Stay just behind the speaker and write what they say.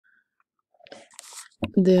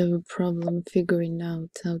They have a problem figuring out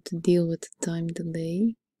how to deal with the time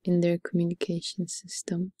delay in their communication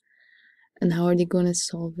system. And how are they going to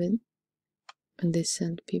solve it when they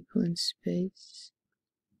send people in space?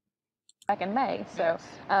 Back in May. So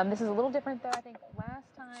this is a little different, though. I think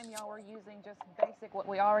last time y'all were using just basic what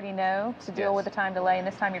we already know to deal with the time delay, and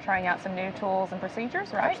this time you're trying out some new tools and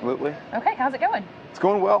procedures, right? Absolutely. Okay, how's it going? It's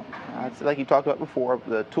going well. It's like you talked about before.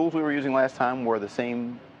 The tools we were using last time were the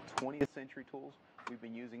same 20th century tools we've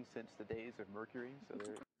been using since the days of Mercury.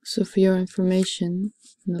 So for your information,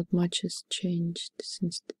 not much has changed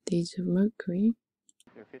since the days of Mercury.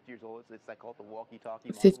 They're 50 years old. It's like called the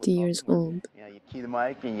walkie-talkie. 50 years old. Yeah, you key the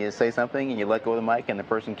mic and you say something and you let go of the mic and the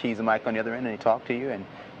person keys the mic on the other end and they talk to you,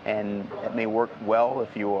 and it may work well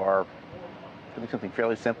if you are doing something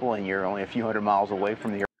fairly simple and you're only a few hundred miles away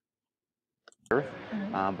from the Earth.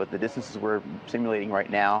 But the distances we're simulating right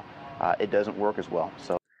now, it doesn't work as well.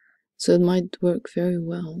 So it might work very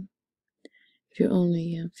well if you're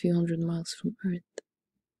only a few hundred miles from Earth.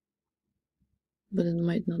 But it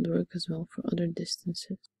might not work as well for other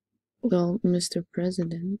distances. Well, Mr.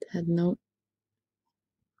 President had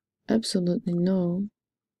absolutely no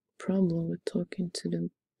problem with talking to the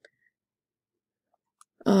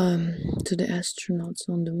astronauts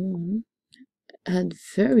on the moon. Had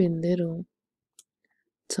very little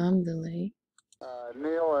time delay.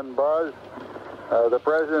 Neil and Buzz, the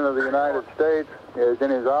President of the United States is in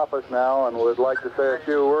his office now and would like to say a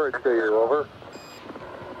few words to you. Over.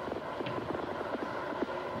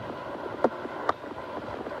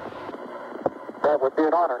 That would be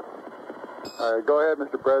an honor. Go ahead,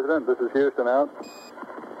 Mr. President. This is Houston out.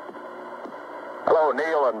 Hello,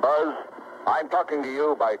 Neil and Buzz. I'm talking to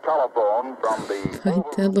you by telephone from the... By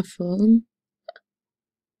telephone?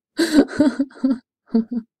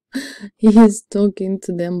 He is talking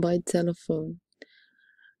to them by telephone.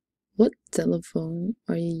 What telephone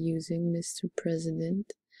are you using, Mr.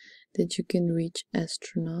 President, that you can reach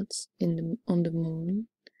astronauts on the moon,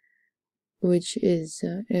 which is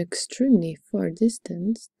extremely far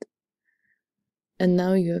distanced, and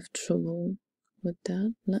now you have trouble with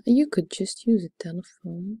that? Now, you could just use a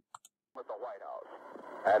telephone. With the White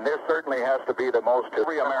House. And this certainly has to be the most,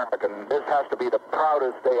 every American, this has to be the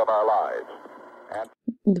proudest day of our lives.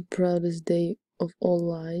 And the proudest day of all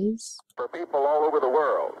lives. For people all over the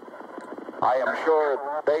world, I am sure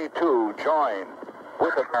they too join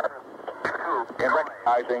with America in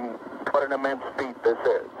recognizing what an immense feat this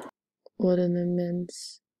is. What an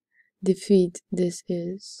immense defeat this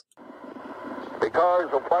is.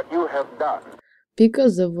 Because of what you have done.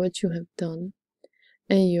 Because of what you have done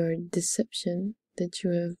and your deception that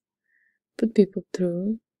you have put people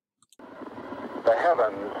through. The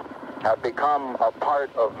heavens have become a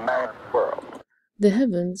part of man's world. The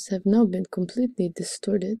heavens have now been completely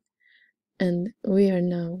distorted, and we are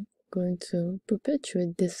now going to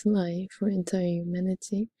perpetuate this lie for entire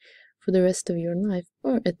humanity for the rest of your life,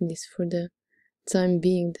 or at least for the time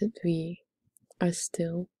being that we are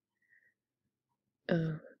still,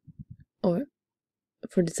 or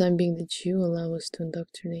for the time being that you allow us to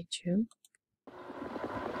indoctrinate you.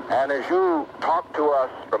 And as you talk to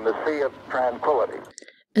us from the sea of tranquility,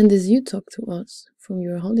 and as you talk to us from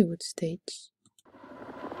your Hollywood stage,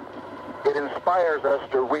 it inspires us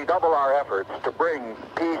to redouble our efforts to bring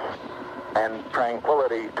peace and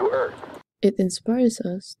tranquility to Earth. It inspires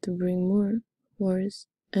us to bring more wars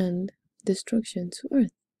and destruction to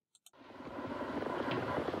Earth.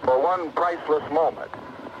 For one priceless moment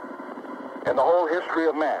in the whole history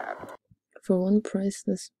of man. For one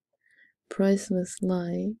priceless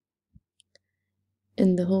lie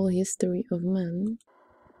in the whole history of man.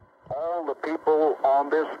 All the people on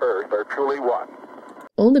this earth are truly one.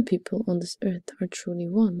 All the people on this earth are truly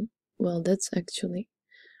one. Well, that's actually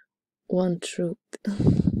one truth.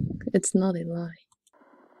 It's not a lie.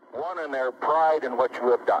 One in their pride in what you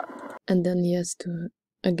have done. And then he has to,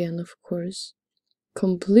 again, of course,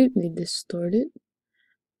 completely distort it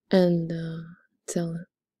and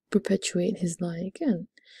perpetuate his lie again.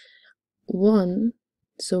 One,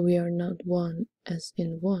 so we are not one as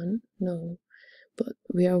in one, no, but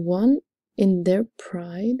we are one in their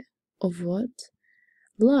pride of what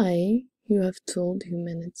lie you have told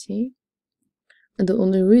humanity. And the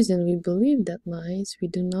only reason we believe that lie is we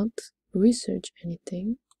do not research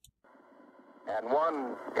anything. And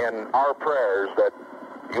one in our prayers that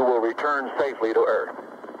you will return safely to Earth.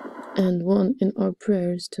 And one in our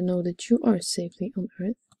prayers to know that you are safely on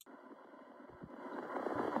Earth.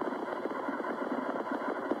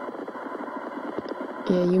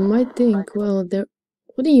 Yeah, you might think, well,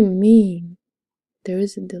 what do you mean? There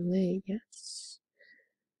is a delay, yes.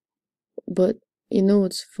 But you know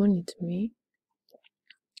what's funny to me?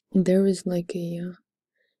 there is like a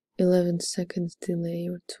 11 seconds delay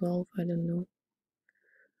or 12, I don't know,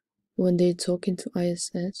 when they're talking to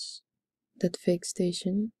ISS, that fake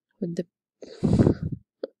station with the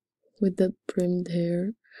with the brimmed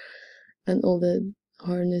hair and all the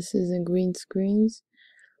harnesses and green screens.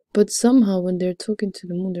 But somehow when they're talking to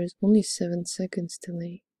the moon, there's only 7 seconds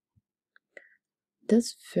delay.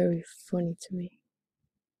 That's very funny to me.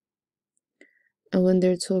 And when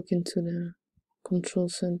they're talking to the control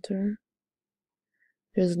center,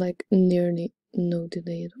 there's like nearly no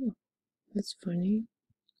delay at all. That's funny.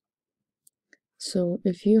 So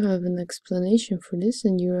if you have an explanation for this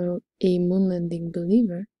and you're a moon landing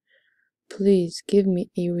believer, please give me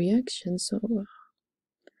a reaction so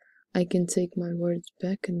I can take my words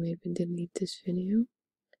back and maybe delete this video.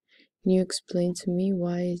 Can you explain to me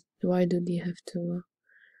why do they have to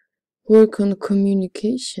work on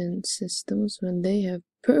communication systems when they have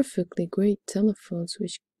perfectly great telephones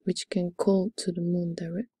which can call to the moon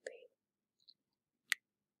directly?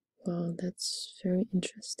 Wow, that's very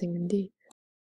interesting indeed.